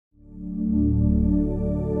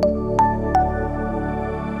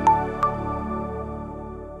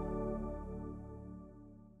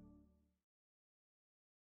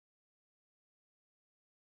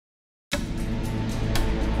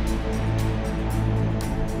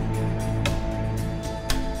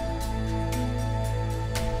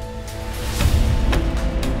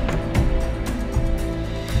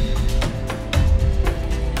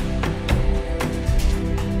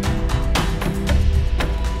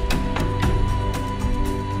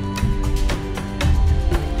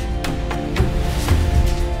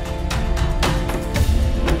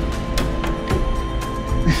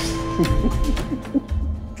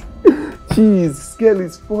Please, this girl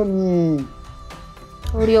is funny.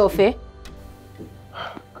 OORE-OFE?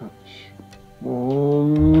 Gosh.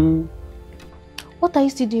 Mom. What are you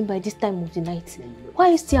still doing by this time of the night? Why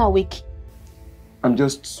are you still awake? I'm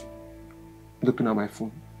just looking at my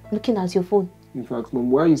phone. Looking at your phone? In fact, Mom,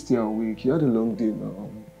 why are you still awake? You had a long day now.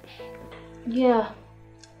 Yeah.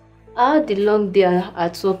 I had a long day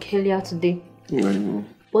at work earlier today. Yeah, I know.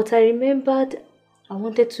 But I remembered I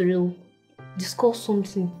wanted to discuss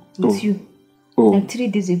something with you. Like 3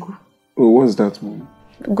 days ago. Oh, what's that, Mom?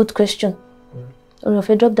 Good question.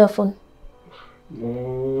 OORE-OFE, drop that phone.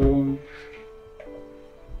 Mom.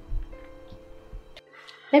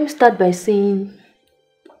 Let me start by saying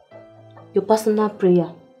your personal prayer,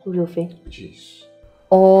 OORE-OFE. Jeez.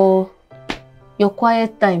 Or your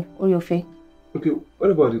quiet time, OORE-OFE. Okay, what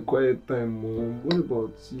about the quiet time, Mom? What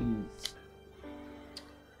about it?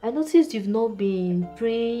 I noticed you've not been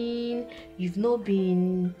praying, you've not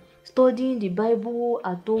been studying the Bible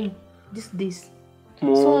at home these days.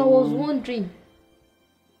 Mom. So I was wondering,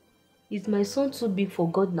 is my son too big for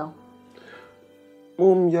God now?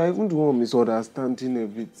 Mom, you're even the one misunderstanding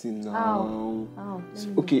everything now. Ow.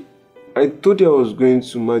 Okay, I told you I was going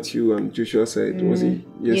to Matthew and Joshua's side. Was it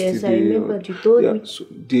yesterday? Yes, I remember you told me. So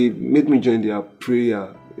they made me join their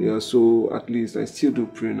prayer. Yeah, so at least I still do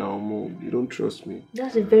pray now, Mom. You don't trust me.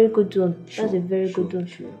 That's a very good one. Sure, That's a very good one.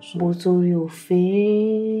 Sure. But OORE-OFE,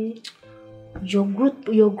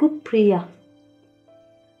 your group prayer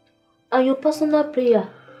and your personal prayer,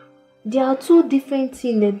 they are two different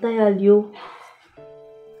things entirely.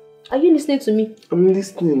 Are you listening to me? I'm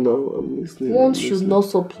listening now. I'm listening. One should not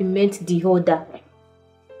supplement the other.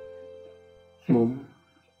 Mom,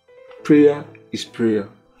 prayer is prayer.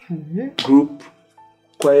 Group,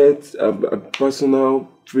 quiet, personal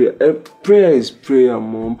prayer. Prayer is prayer,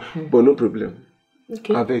 Mom, but no problem.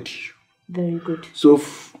 Okay. I've heard you. Very good. So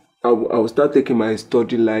I will start taking my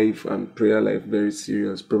study life and prayer life very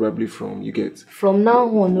serious, probably from, you get? From now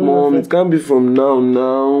on, Mom, it can't be from now.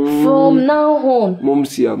 From now on. Mom,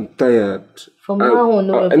 see, I'm tired. From now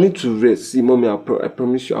on, I need to rest. See, Mommy, I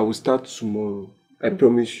promise you, I will start tomorrow. I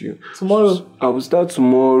promise you. Tomorrow? I will start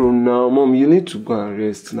tomorrow now. Mom, you need to go and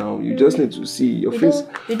rest now. You just need to see your face.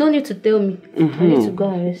 You don't need to tell me. I need to go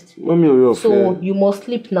and rest. Mommy, OORE-OFE. So, you must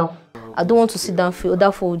sleep now. I don't want to sit down for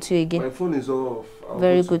that phone with you again. My phone is off.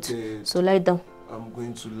 Very good. So lie down. I'm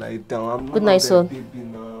going to lie down. I'm good night, son. Baby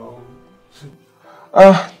now.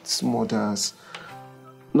 It's mothers.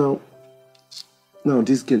 Now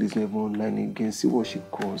this girl is never online again. See what she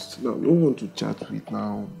caused. Now, no one to chat with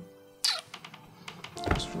now.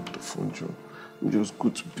 Let's drop the phone, Joe. Just go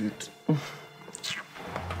to bed.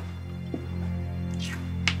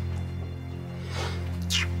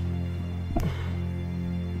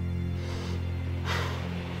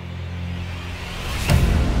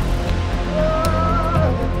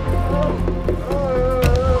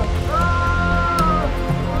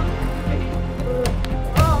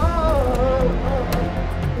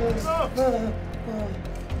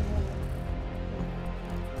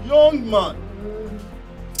 Young man,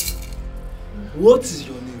 what is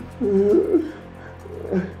your name?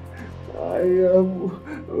 I am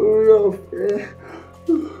OORE-OFE.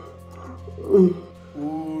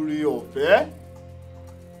 OORE-OFE?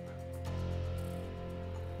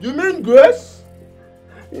 You mean Grace?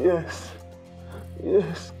 Yes,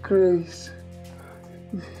 Grace.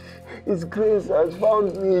 It's Grace has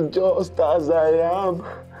found me just as I am.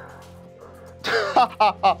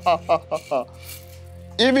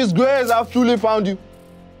 If it's Grace that truly found you,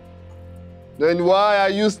 then why are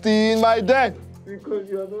you still in my den? Because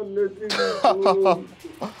you are not letting me go.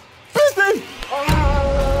 Listen!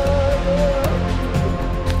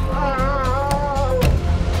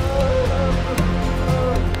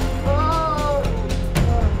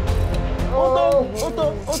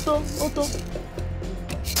 Otto.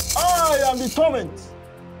 I am the torment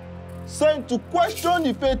sent to question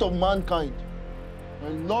the fate of mankind.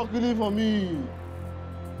 And luckily for me,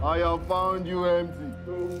 I have found you empty.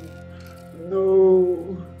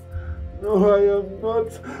 No, I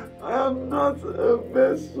am not a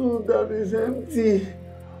vessel that is empty.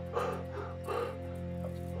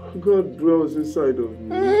 God dwells inside of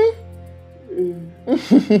me.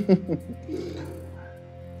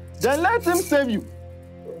 Then let him save you.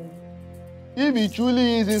 If he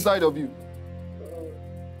truly is inside of you.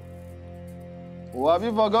 Or have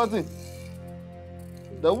you forgotten?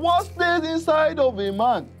 The worst place inside of a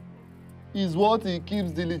man is what he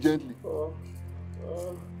keeps diligently.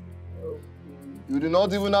 You do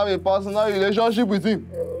not even have a personal relationship with him.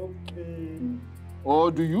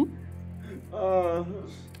 Or do you?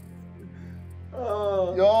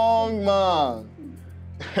 Young man,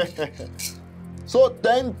 So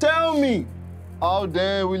then tell me, how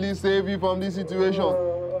then will he save you from this situation?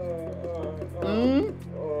 Baby!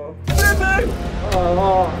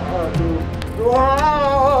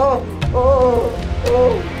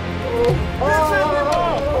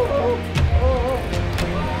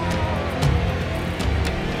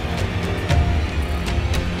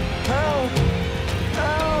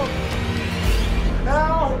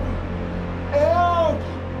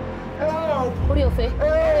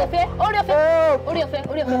 OORE-OFE.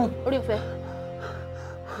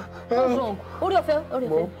 What's wrong?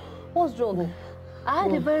 OORE-OFE. What's wrong? I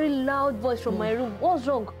had a very loud voice from my room. What's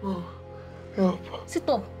wrong? Help. Sit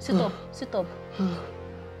up.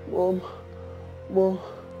 Mom. Mom.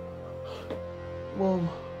 Mom.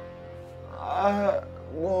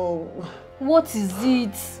 What is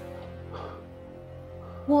it?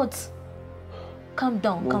 What? Calm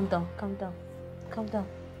down.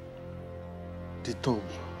 The tomb.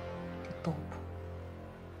 Tomb.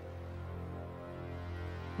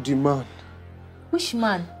 The man. Which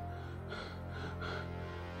man?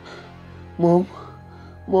 Mom.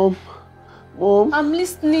 I'm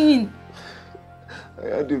listening. I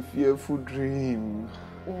had a fearful dream.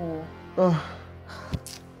 Oh.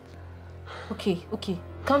 Okay.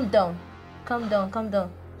 Calm down.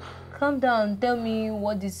 Tell me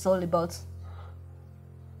what this is all about.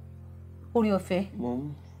 OORE-OFE.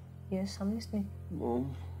 Mom. Yes, I'm listening.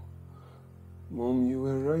 Mom, you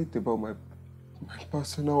were right about my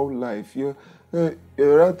personal life. You're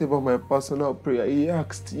right about my personal prayer. He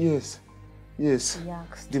asked, yes. He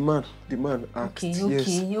asked. The man asked, yes.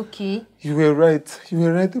 Okay. You were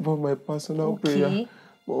right about my personal prayer.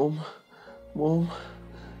 Mom,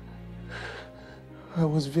 I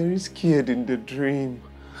was very scared in the dream.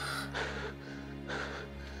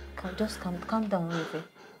 Calm down, OORE-OFE.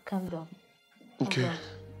 Calm down. Okay.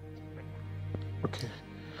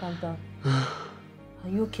 Calm down. Are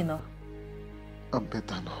you okay now? I'm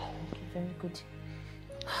better now. Okay, very good.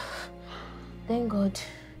 Thank God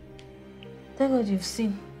you've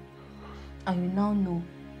seen. And you now know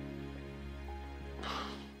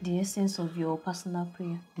the essence of your personal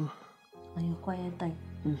prayer and your quiet time.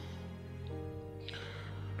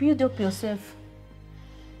 Build up yourself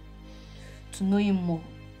to know him more.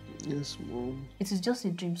 Yes, Mom. It is just a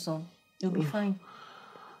dream, son. You'll be fine.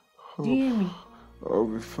 Do you hear me? I'll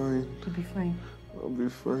be fine. You'll be fine. I'll be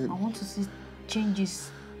fine. I want to see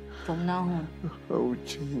changes from now on. I will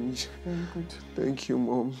change. Very good. Thank you,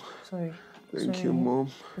 Mom. Sorry. Thank you, Mom.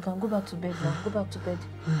 You can go back to bed now. Go back to bed.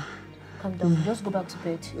 Calm down. Just go back to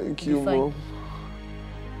bed. Thank You'll you, be fine.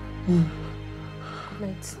 Mom. Good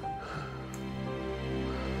night.